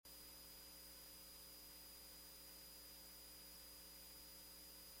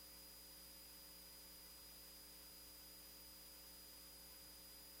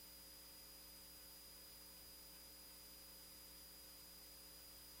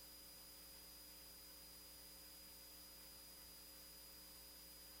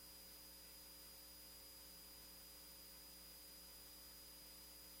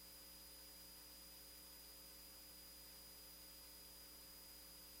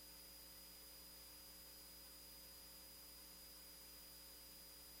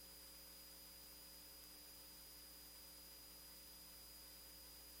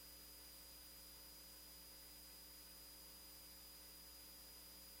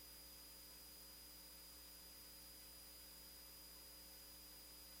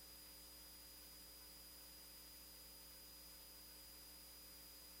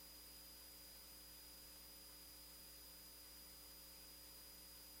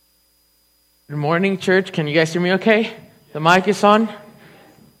Good morning, church. Can you guys hear me okay? The mic is on?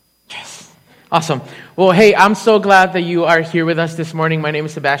 Yes. Awesome. Well, hey, I'm so glad that you are here with us this morning. My name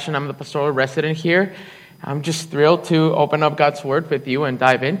is Sebastian. I'm the pastoral resident here. I'm just thrilled to open up God's Word with you and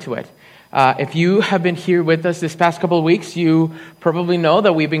dive into it. If you have been here with us this past couple of weeks, you probably know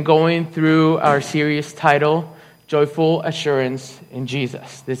that we've been going through our series titled, Joyful Assurance in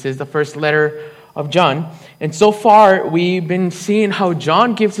Jesus. This is the first letter of John. And so far, we've been seeing how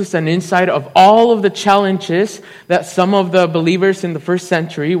John gives us an insight of all of the challenges that some of the believers in the first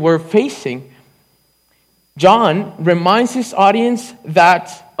century were facing. John reminds his audience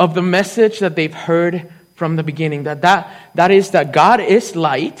that of the message that they've heard from the beginning, that is that God is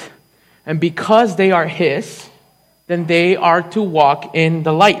light, and because they are His, then they are to walk in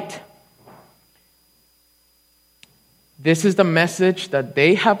the light. This is the message that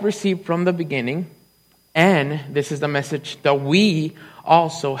they have received from the beginning, and this is the message that we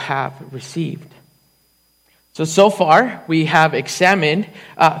also have received. So far, we have examined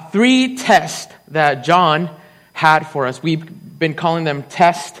 3 tests that John had for us. We've been calling them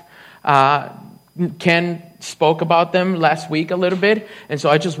tests. Ken spoke about them last week a little bit, and so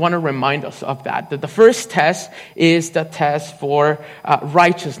I just want to remind us of that. That the first test is the test for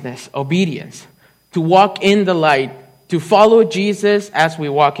righteousness, obedience, to walk in the light, to follow Jesus as we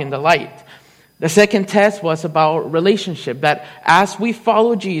walk in the light. The second test was about relationship, that as we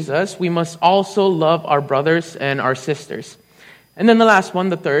follow Jesus, we must also love our brothers and our sisters. And then the last one,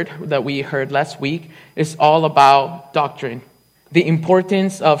 the third, that we heard last week, is all about doctrine, the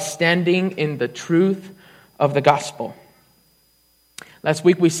importance of standing in the truth of the gospel. Last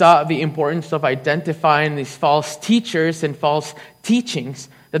week we saw the importance of identifying these false teachers and false teachings,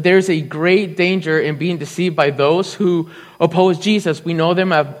 that there's a great danger in being deceived by those who oppose Jesus. We know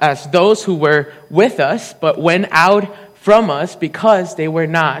them as those who were with us, but went out from us because they were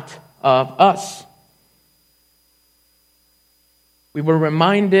not of us. We were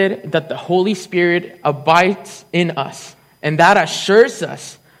reminded that the Holy Spirit abides in us, and that assures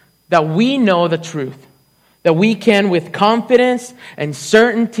us that we know the truth, that we can with confidence and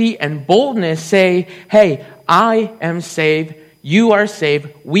certainty and boldness say, hey, I am saved. You are saved.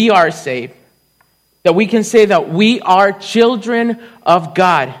 We are saved. That we can say that we are children of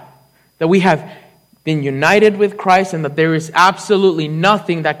God. That we have been united with Christ and that there is absolutely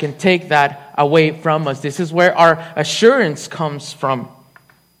nothing that can take that away from us. This is where our assurance comes from.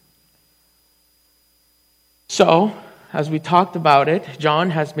 So, as we talked about it, John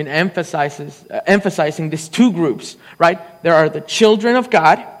has been emphasizing these 2 groups, right? There are the children of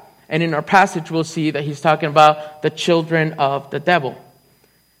God. And in our passage, we'll see that he's talking about the children of the devil.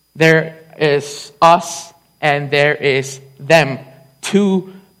 There is us and there is them.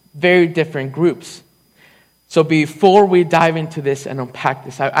 2 very different groups. So before we dive into this and unpack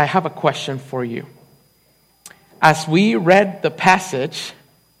this, I have a question for you. As we read the passage,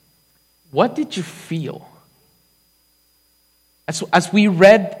 what did you feel? As we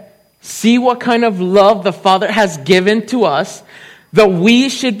read, see what kind of love the Father has given to us, that we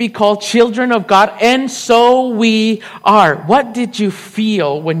should be called children of God, and so we are. What did you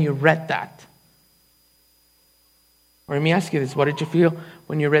feel when you read that? Or let me ask you this. What did you feel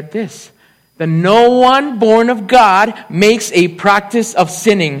when you read this? That no one born of God makes a practice of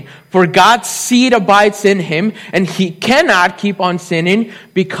sinning, for God's seed abides in him, and he cannot keep on sinning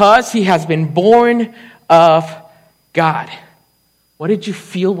because he has been born of God. What did you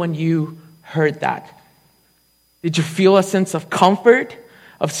feel when you heard that? Did you feel a sense of comfort,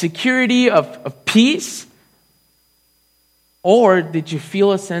 of security, of peace? Or did you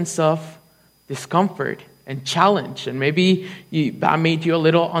feel a sense of discomfort and challenge? And maybe that made you a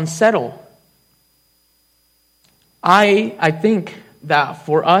little unsettled. I think that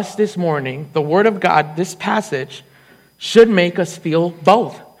for us this morning, the Word of God, this passage, should make us feel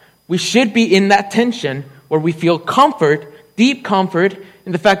both. We should be in that tension where we feel comfort, deep comfort,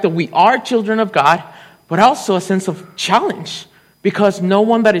 in the fact that we are children of God, but also a sense of challenge, because no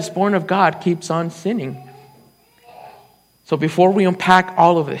one that is born of God keeps on sinning. So before we unpack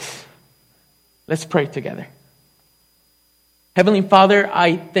all of this, let's pray together. Heavenly Father,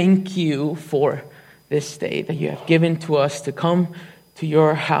 I thank you for this day that you have given to us to come to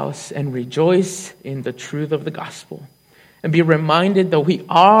your house and rejoice in the truth of the gospel, and be reminded that we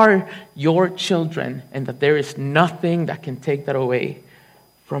are your children and that there is nothing that can take that away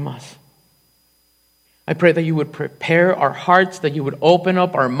from us. I pray that you would prepare our hearts, that you would open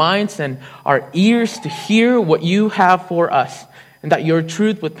up our minds and our ears to hear what you have for us, and that your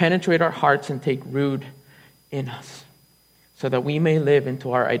truth would penetrate our hearts and take root in us, so that we may live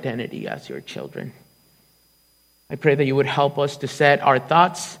into our identity as your children. I pray that you would help us to set our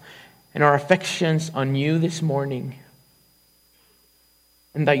thoughts and our affections on you this morning,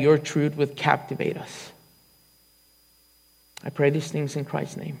 and that your truth would captivate us. I pray these things in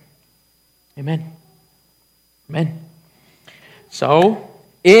Christ's name. Amen. Amen. So,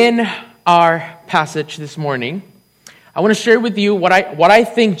 in our passage this morning, I want to share with you what I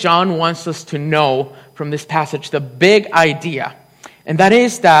think John wants us to know from this passage, the big idea. And that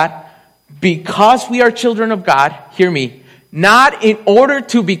is that because we are children of God, hear me, not in order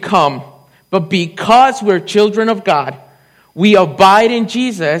to become, but because we're children of God, we abide in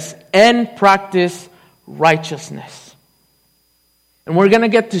Jesus and practice righteousness. And we're going to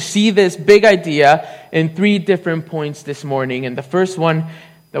get to see this big idea in 3 different points this morning. And the first one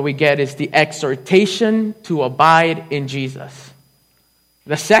that we get is the exhortation to abide in Jesus.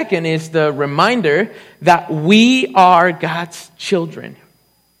 The second is the reminder that we are God's children.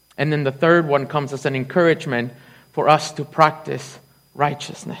 And then the third one comes as an encouragement for us to practice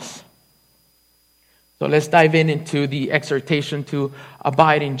righteousness. So let's dive into the exhortation to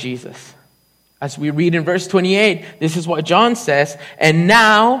abide in Jesus. As we read in verse 28, this is what John says, "And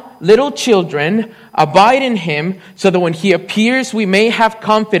now, little children, abide in him, so that when he appears, we may have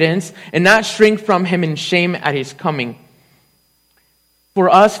confidence and not shrink from him in shame at his coming." For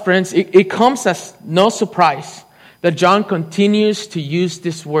us, friends, it comes as no surprise that John continues to use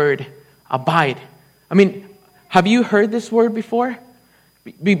this word, abide. I mean, have you heard this word before?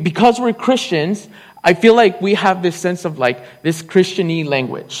 Because we're Christians, I feel like we have this sense of like this Christian-y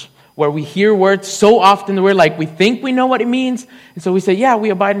language, where we hear words so often that we're like, we think we know what it means. And so we say, yeah, we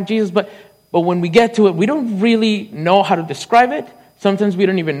abide in Jesus. But when we get to it, we don't really know how to describe it. Sometimes we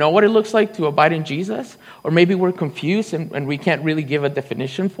don't even know what it looks like to abide in Jesus. Or maybe we're confused and we can't really give a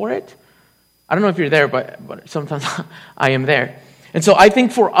definition for it. I don't know if you're there, but sometimes I am there. And so I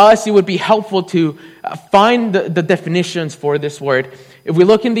think for us, it would be helpful to find the definitions for this word. If we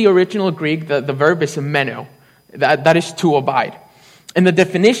look in the original Greek, the verb is meno. That is to abide. And the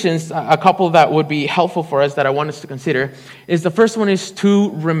definitions, a couple that would be helpful for us that I want us to consider, is the first one is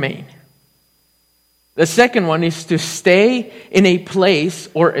to remain. The second one is to stay in a place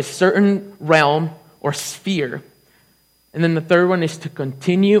or a certain realm or sphere. And then the third one is to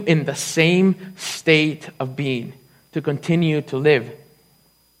continue in the same state of being, to continue to live.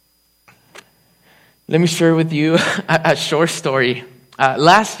 Let me share with you a short story.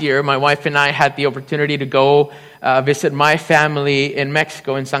 Last year, my wife and I had the opportunity to go visit my family in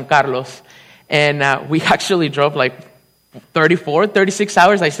Mexico, in San Carlos. And we actually drove like 36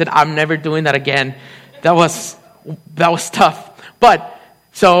 hours. I said, I'm never doing that again. That was tough. But,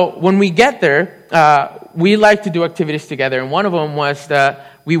 so when we get there, we like to do activities together. And one of them was that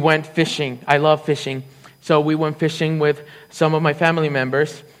we went fishing. I love fishing. So we went fishing with some of my family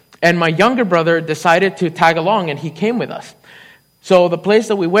members. And my younger brother decided to tag along, and he came with us. So the place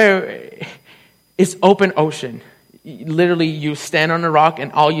that we were is open ocean. Literally, you stand on a rock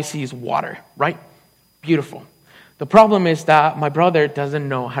and all you see is water, right? Beautiful. The problem is that my brother doesn't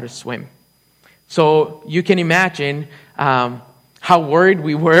know how to swim. So you can imagine how worried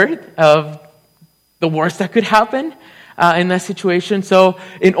we were of the worst that could happen in that situation. So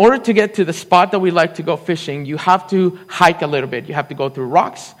in order to get to the spot that we like to go fishing, you have to hike a little bit. You have to go through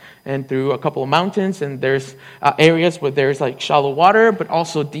rocks and through a couple of mountains, and there's areas where there's like shallow water, but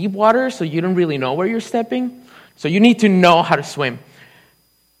also deep water, so you don't really know where you're stepping. So you need to know how to swim.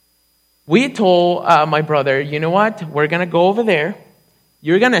 We told my brother, you know what? We're going to go over there.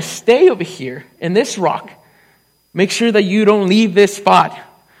 You're going to stay over here in this rock. Make sure that you don't leave this spot.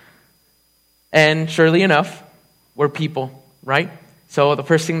 And surely enough, we're people, right? So the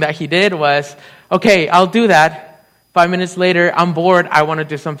first thing that he did was, okay, I'll do that. 5 minutes later, I'm bored. I want to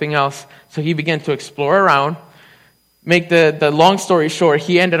do something else. So he began to explore around. Make the long story short,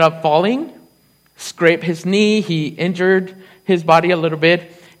 he ended up falling, scraped his knee. He injured his body a little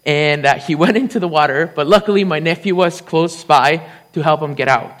bit, and he went into the water. But luckily, my nephew was close by to help him get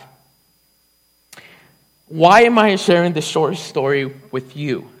out. Why am I sharing this short story with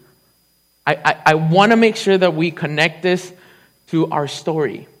you? I want to make sure that we connect this to our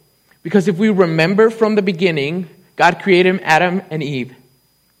story. Because if we remember from the beginning, God created Adam and Eve.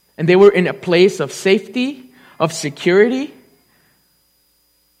 And they were in a place of safety, of security.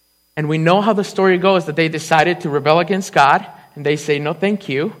 And we know how the story goes, that they decided to rebel against God. And they say, no, thank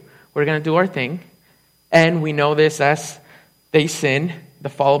you. We're going to do our thing. And we know this as they sinned. The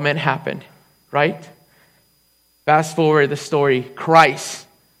fall of man happened. Right? Fast forward the story. Christ.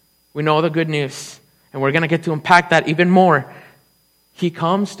 We know the good news. And we're going to get to unpack that even more. He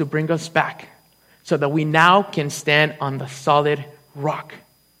comes to bring us back, so that we now can stand on the solid rock.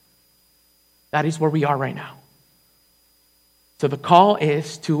 That is where we are right now. So the call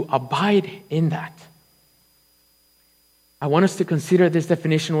is to abide in that. I want us to consider this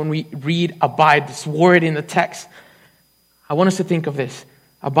definition when we read abide, this word in the text. I want us to think of this.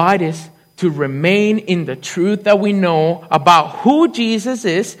 Abide is to remain in the truth that we know about who Jesus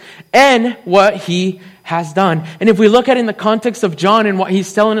is and what he has done. And if we look at it in the context of John and what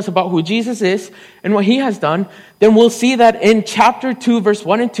he's telling us about who Jesus is and what he has done, then we'll see that in chapter 2, verse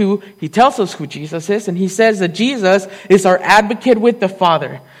 1 and 2, he tells us who Jesus is, and he says that Jesus is our advocate with the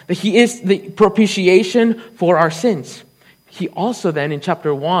Father, that he is the propitiation for our sins. He also then in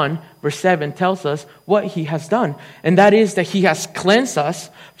chapter 1, verse 7 tells us what he has done. And that is that he has cleansed us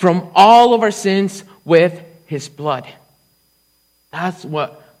from all of our sins with his blood. That's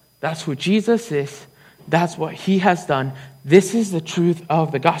who Jesus is. That's what he has done. This is the truth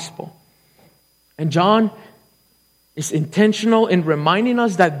of the gospel. And John is intentional in reminding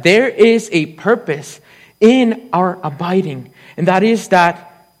us that there is a purpose in our abiding. And that is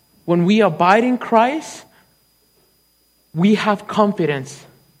that when we abide in Christ, we have confidence.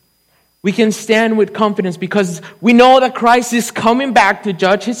 We can stand with confidence because we know that Christ is coming back to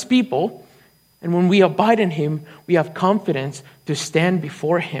judge his people. And when we abide in him, we have confidence to stand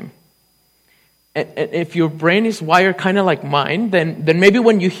before him. And if your brain is wired kind of like mine, then maybe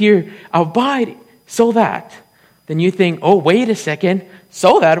when you hear abide, so that, then you think, oh, wait a second,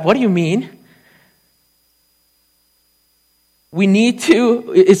 so that, what do you mean?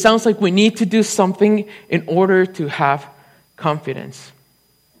 It sounds like we need to do something in order to have confidence.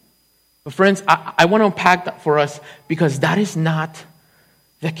 But friends, I want to unpack that for us because that is not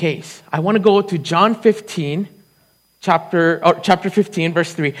the case. I want to go to John 15, chapter 15,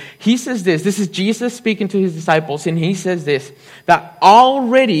 verse 3. He says this is Jesus speaking to his disciples, and he says this, that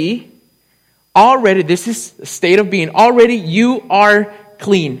already, this is a state of being, already you are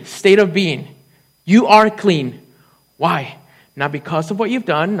clean, state of being. You are clean. Why? Not because of what you've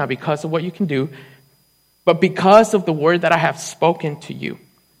done, not because of what you can do, but because of the word that I have spoken to you.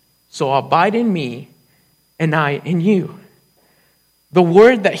 So abide in me, and I in you. The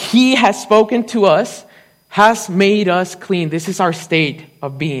word that he has spoken to us has made us clean. This is our state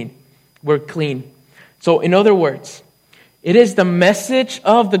of being. We're clean. So in other words, it is the message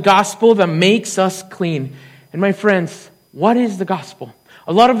of the gospel that makes us clean. And my friends, what is the gospel?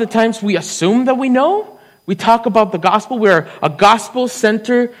 A lot of the times we assume that we know. We talk about the gospel. We're a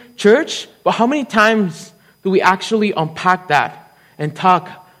gospel-centered church. But how many times do we actually unpack that and talk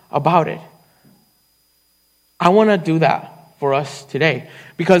about it? I want to do that for us today.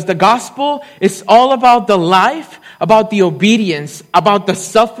 Because the gospel is all about the life, about the obedience, about the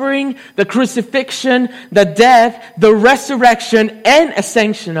suffering, the crucifixion, the death, the resurrection, and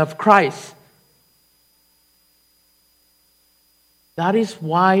ascension of Christ. That is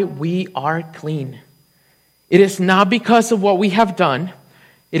why we are clean. It is not because of what we have done.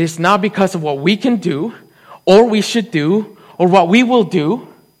 It is not because of what we can do, or we should do, or what we will do,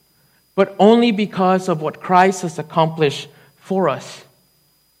 but only because of what Christ has accomplished for us.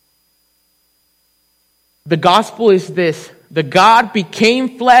 The gospel is this: the God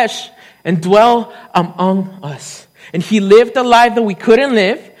became flesh and dwelt among us. And he lived a life that we couldn't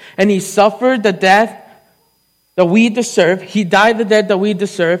live, and he suffered the death that we deserve. He died the death that we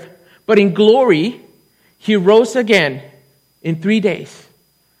deserve, but in glory, he rose again in 3 days.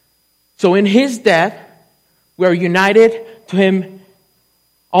 So in his death, we are united to him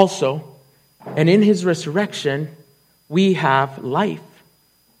also. And in his resurrection, we have life.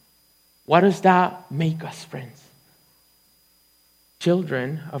 What does that make us, friends?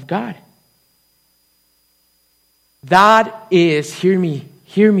 Children of God. That is, hear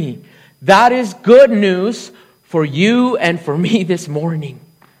me. That is good news for you and for me this morning.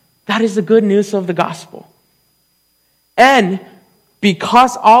 That is the good news of the gospel. And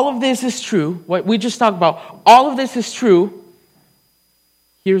because all of this is true, what we just talked about, all of this is true,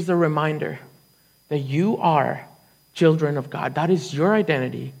 here's the reminder that you are children of God. That is your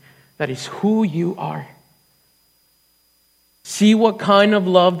identity. That is who you are. See what kind of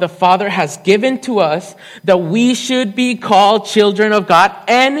love the Father has given to us that we should be called children of God,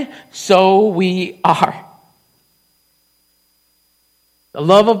 and so we are. The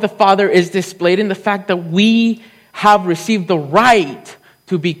love of the Father is displayed in the fact that we have received the right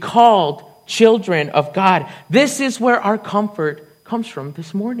to be called children of God. This is where our comfort comes from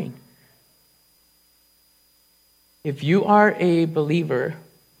this morning. If you are a believer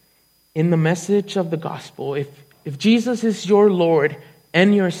in the message of the gospel, if Jesus is your Lord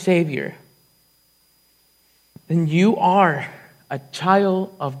and your Savior, then you are a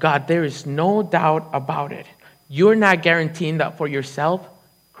child of God. There is no doubt about it. You're not guaranteeing that for yourself.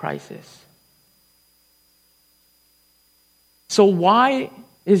 Christ is. So why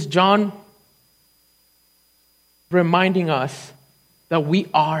is John reminding us that we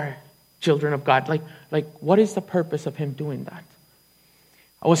are children of God? Like, what is the purpose of him doing that?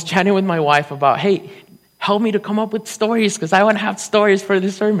 I was chatting with my wife about, hey, help me to come up with stories because I want to have stories for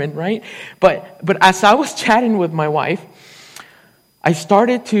this sermon, right? But as I was chatting with my wife, I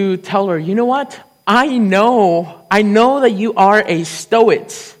started to tell her, you know what? I know that you are a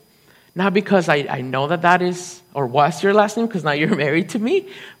Stoic. Not because I know that is or was your last name, because now you're married to me,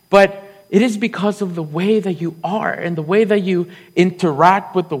 but it is because of the way that you are and the way that you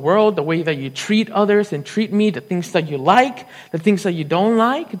interact with the world, the way that you treat others and treat me, the things that you like, the things that you don't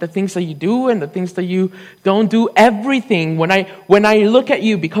like, the things that you do and the things that you don't do. Everything. When I look at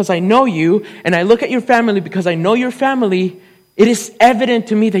you because I know you, and I look at your family because I know your family, it is evident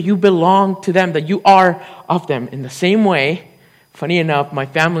to me that you belong to them, that you are of them. In the same way, funny enough, my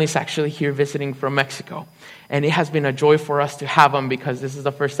family is actually here visiting from Mexico. And it has been a joy for us to have them because this is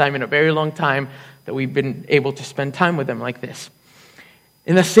the first time in a very long time that we've been able to spend time with them like this.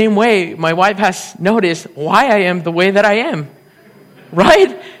 In the same way, my wife has noticed why I am the way that I am,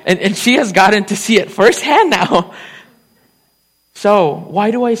 right? And she has gotten to see it firsthand now. So,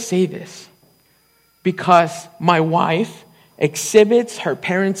 why do I say this? Because my wife exhibits her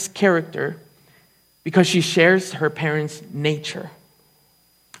parents' character because she shares her parents' nature.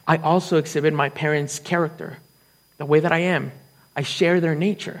 I also exhibit my parents' character, the way that I am. I share their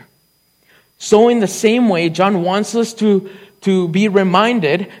nature. So in the same way, John wants us to be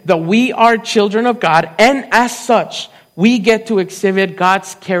reminded that we are children of God, and as such, we get to exhibit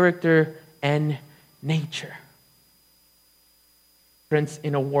God's character and nature. Friends,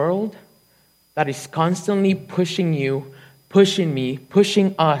 in a world that is constantly pushing you, pushing me,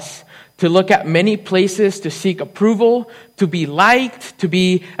 pushing us to look at many places to seek approval, to be liked, to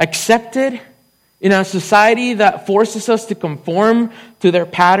be accepted, in a society that forces us to conform to their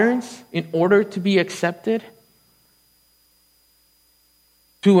patterns in order to be accepted,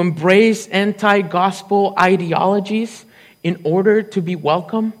 to embrace anti-gospel ideologies in order to be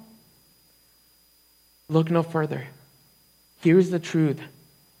welcome. Look no further. Here's the truth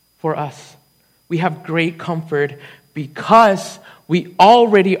for us. We have great comfort because we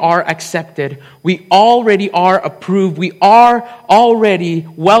already are accepted. We already are approved. We are already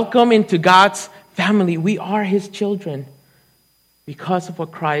welcome into God's family. We are His children because of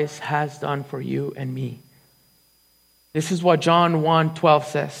what Christ has done for you and me. This is what John 1:12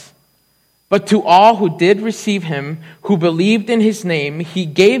 says. But to all who did receive Him, who believed in His name, He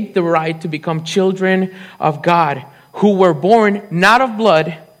gave the right to become children of God, who were born not of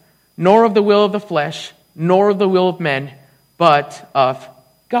blood, nor of the will of the flesh, nor of the will of men, but of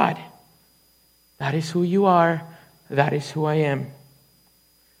God. That is who you are. That is who I am.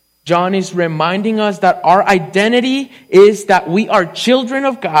 John is reminding us that our identity is that we are children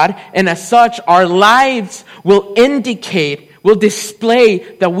of God, and as such, our lives will indicate, will display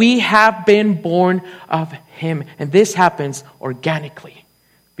that we have been born of Him. And this happens organically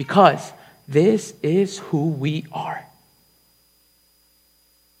because this is who we are.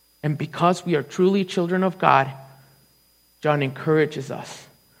 And because we are truly children of God, John encourages us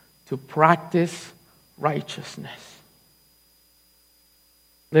to practice righteousness.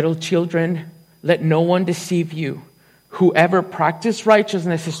 Little children, let no one deceive you. Whoever practices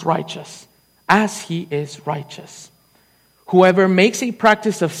righteousness is righteous, as he is righteous. Whoever makes a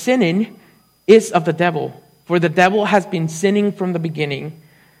practice of sinning is of the devil, for the devil has been sinning from the beginning.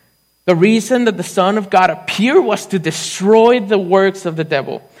 The reason that the Son of God appeared was to destroy the works of the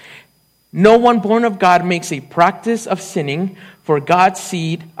devil. No one born of God makes a practice of sinning, for God's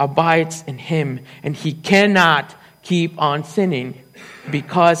seed abides in him, and he cannot keep on sinning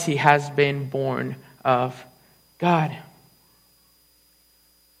because he has been born of God.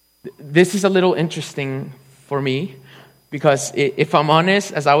 This is a little interesting for me because if I'm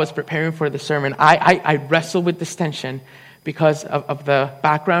honest, as I was preparing for the sermon, I wrestled with this tension because of the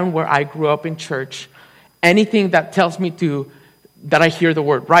background where I grew up in church. Anything that tells me that I hear the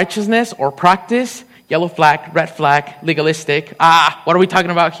word righteousness or practice, yellow flag, red flag, legalistic. What are we talking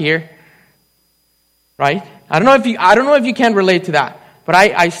about here? Right? I don't know if you can relate to that, but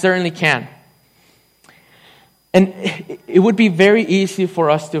I certainly can. And it would be very easy for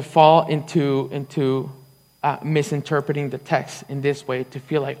us to fall into misinterpreting the text in this way, to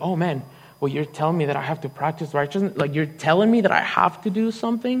feel like, oh man, well, you're telling me that I have to practice righteousness? Like you're telling me that I have to do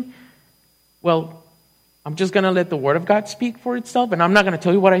something? Well, I'm just going to let the Word of God speak for itself, and I'm not going to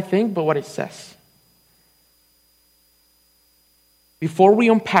tell you what I think, but what it says. Before we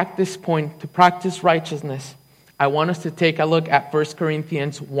unpack this point to practice righteousness, I want us to take a look at 1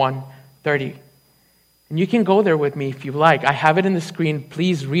 Corinthians 1:30. And you can go there with me if you like. I have it in the screen.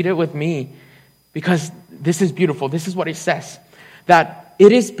 Please read it with me because this is beautiful. This is what it says. That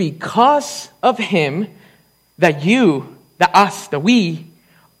it is because of him that we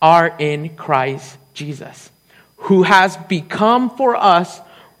are in Christ Jesus, who has become for us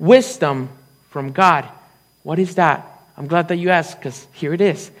wisdom from God. What is that? I'm glad that you asked, because here it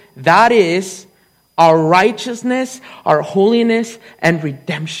is. That is our righteousness, our holiness, and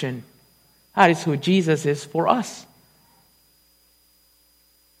redemption. That is who Jesus is for us.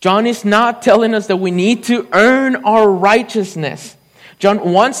 John is not telling us that we need to earn our righteousness.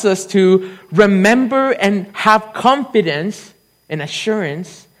 John wants us to remember and have confidence and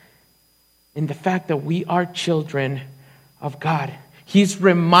assurance in the fact that we are children of God. He's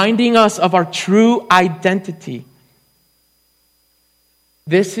reminding us of our true identity.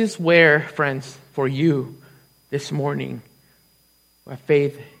 This is where, friends, for you this morning, who have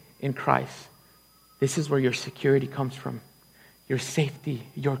faith in Christ, this is where your security comes from, your safety,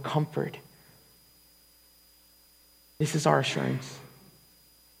 your comfort. This is our assurance.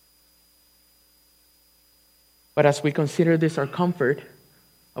 But as we consider this our comfort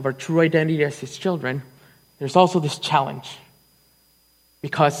of our true identity as His children, there's also this challenge.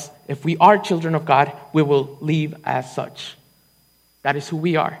 Because if we are children of God, we will live as such. That is who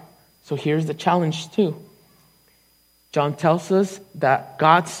we are. So here's the challenge too. John tells us that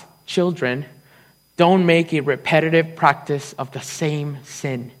God's children don't make a repetitive practice of the same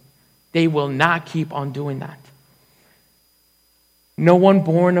sin. They will not keep on doing that. No one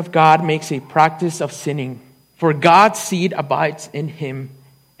born of God makes a practice of sinning, for God's seed abides in him,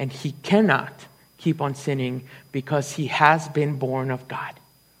 and he cannot keep on sinning because he has been born of God.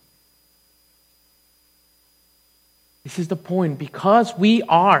 This is the point. Because we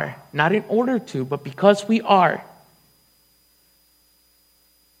are, not in order to, but because we are,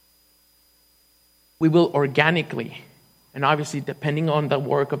 we will organically, and obviously depending on the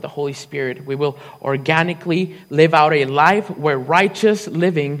work of the Holy Spirit, we will organically live out a life where righteous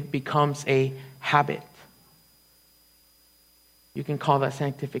living becomes a habit. You can call that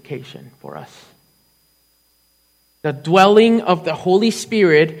sanctification for us. The dwelling of the Holy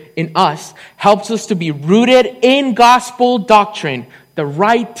Spirit in us helps us to be rooted in gospel doctrine, the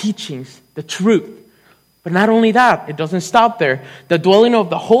right teachings, the truth. But not only that, it doesn't stop there. The dwelling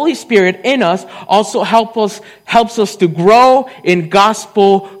of the Holy Spirit in us also helps us to grow in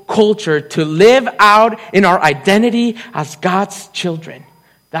gospel culture, to live out in our identity as God's children.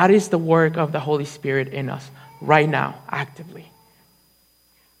 That is the work of the Holy Spirit in us right now, actively.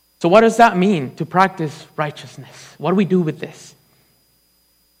 So what does that mean to practice righteousness? What do we do with this?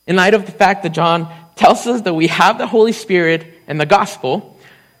 In light of the fact that John tells us that we have the Holy Spirit and the gospel,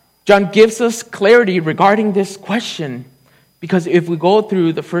 John gives us clarity regarding this question. Because if we go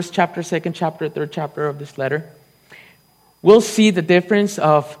through the first chapter, second chapter, third chapter of this letter, we'll see the difference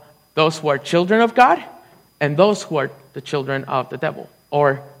of those who are children of God and those who are the children of the devil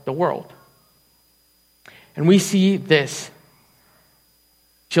or the world. And we see this.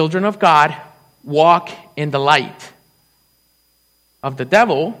 Children of God walk in the light. Of the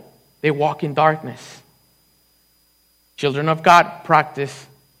devil, they walk in darkness. Children of God practice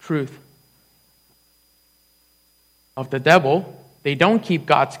truth. Of the devil, they don't keep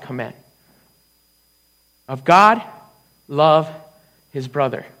God's command. Of God, love his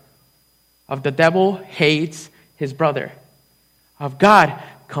brother. Of the devil, hates his brother. Of God,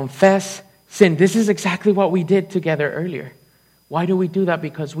 confess sin. This is exactly what we did together earlier. Why do we do that?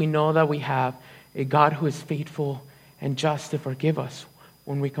 Because we know that we have a God who is faithful and just to forgive us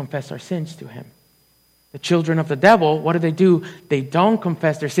when we confess our sins to him. The children of the devil, what do? They don't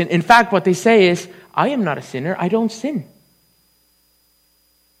confess their sin. In fact, what they say is, I am not a sinner, I don't sin.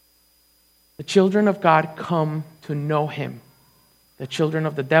 The children of God come to know him. The children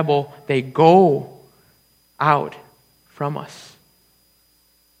of the devil, they go out from us.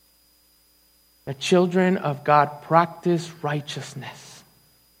 The children of God practice righteousness.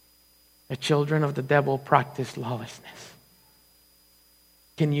 The children of the devil practice lawlessness.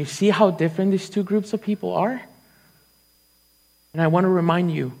 Can you see how different these two groups of people are? And I want to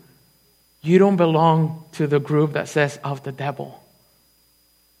remind you, you don't belong to the group that says of the devil.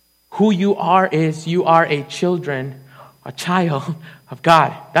 Who you are is you are a child of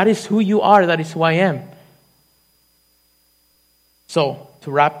God. That is who you are. That is who I am. So,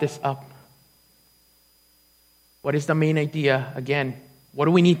 to wrap this up, what is the main idea? Again, what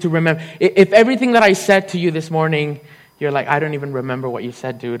do we need to remember? If everything that I said to you this morning, you're like, I don't even remember what you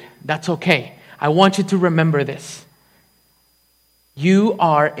said, dude. That's okay. I want you to remember this. You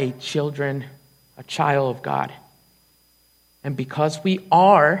are a child of God. And because we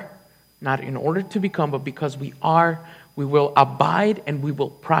are, not in order to become, but because we are, we will abide and we will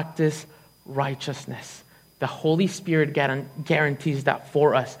practice righteousness. The Holy Spirit guarantees that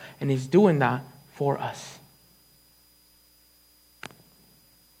for us, and is doing that for us.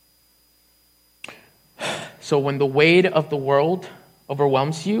 So when the weight of the world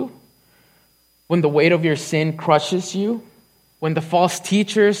overwhelms you, when the weight of your sin crushes you, when the false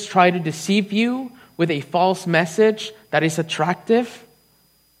teachers try to deceive you with a false message that is attractive,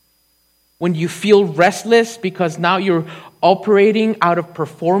 when you feel restless because now you're operating out of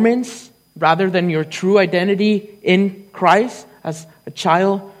performance rather than your true identity in Christ as a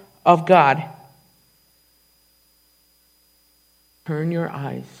child of God, turn your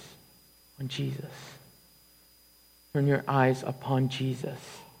eyes on Jesus. Turn your eyes upon Jesus.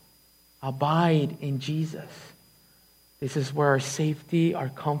 Abide in Jesus. This is where our safety, our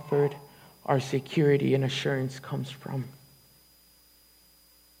comfort, our security and assurance comes from.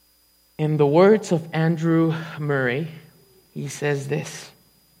 In the words of Andrew Murray, he says this: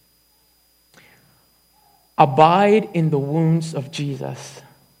 abide in the wounds of Jesus.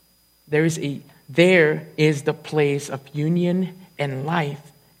 There is the place of union and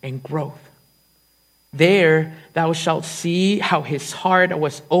life and growth. There thou shalt see how his heart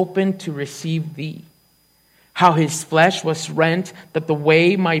was open to receive thee, how his flesh was rent that the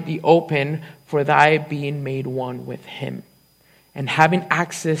way might be open for thy being made one with him, and having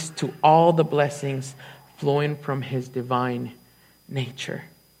access to all the blessings flowing from his divine nature.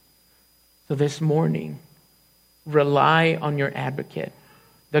 So this morning, rely on your advocate,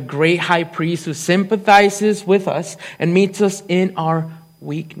 the great high priest who sympathizes with us and meets us in our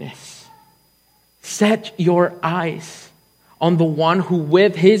weakness. Set your eyes on the one who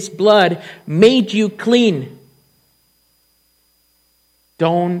with his blood made you clean.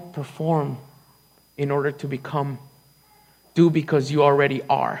 Don't perform in order to become. Do because you already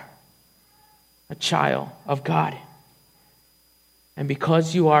are a child of God. And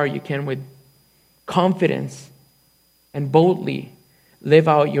because you are, you can with confidence and boldly live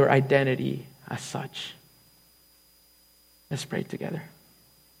out your identity as such. Let's pray together.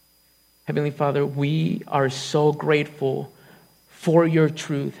 Heavenly Father, we are so grateful for your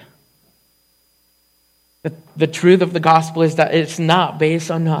truth. The truth of the gospel is that it's not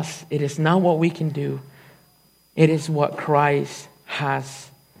based on us. It is not what we can do. It is what Christ has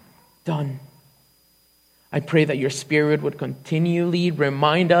done. I pray that your Spirit would continually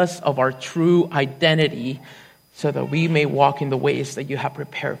remind us of our true identity so that we may walk in the ways that you have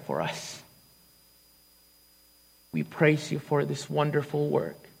prepared for us. We praise you for this wonderful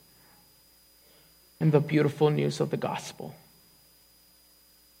work and the beautiful news of the gospel.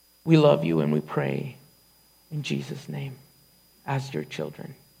 We love you and we pray in Jesus' name as your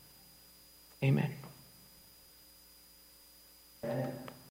children. Amen.